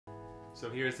So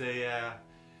here's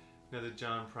another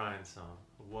John Prine song.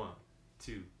 1,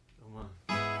 2, 1.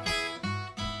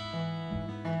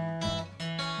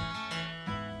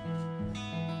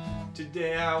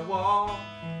 Today I walk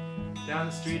down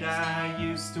the street I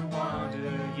used to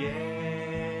wander,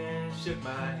 yeah, shook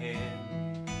my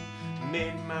head,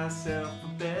 made myself a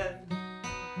bed.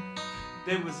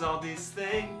 There was all these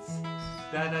things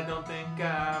that I don't think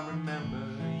I remember,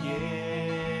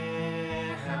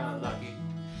 yeah, how lucky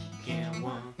can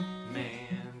one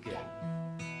man get?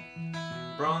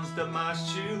 Bronzed up my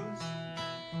shoes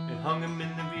and hung them in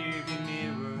the rearview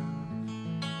mirror,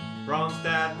 bronzed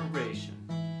admiration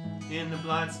in the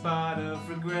blind spot of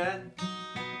regret.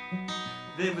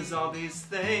 There was all these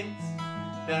things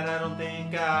that I don't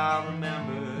think I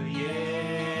remember,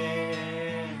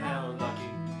 yeah, how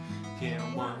lucky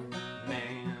can one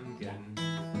man get?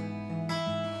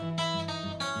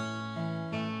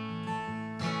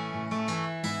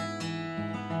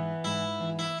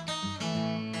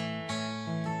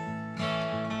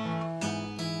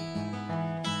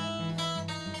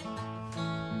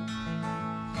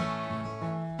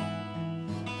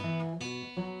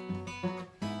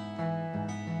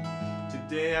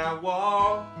 Today I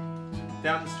walk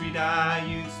down the street I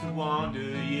used to wander,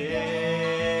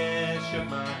 yeah, shook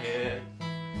my head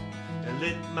and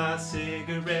lit my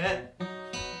cigarette.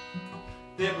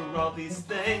 There were all these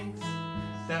things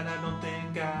that I don't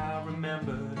think I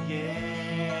remember,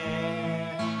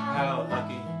 yeah, how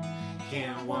lucky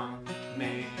can one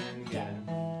man get?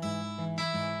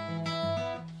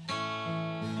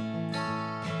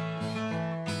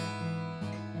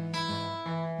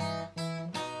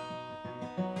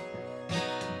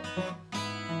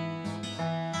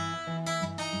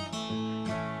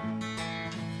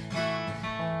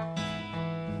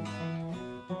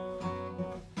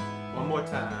 One more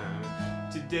time.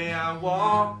 Today I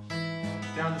walk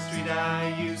down the street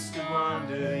I used to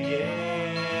wander,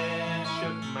 yeah,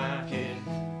 shook my head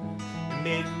and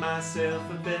made myself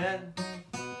a bed.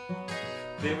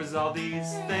 There was all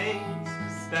these things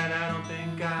that I don't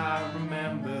think I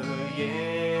remember,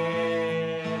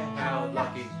 yeah, how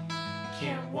lucky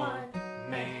can one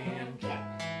man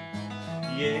get?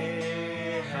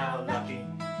 Yeah, how lucky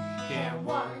can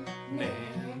one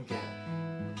man get?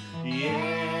 Yeah,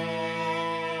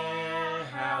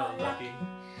 how lucky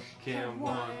can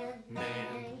one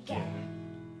man get?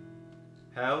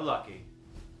 How lucky,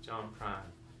 John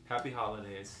Prine. Happy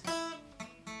holidays.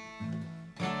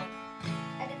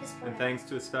 And thanks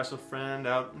to a special friend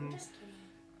out in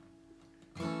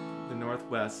the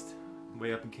Northwest,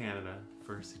 way up in Canada,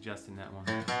 for suggesting that one.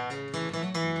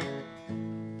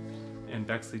 And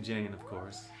Bexley Jane, of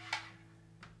course.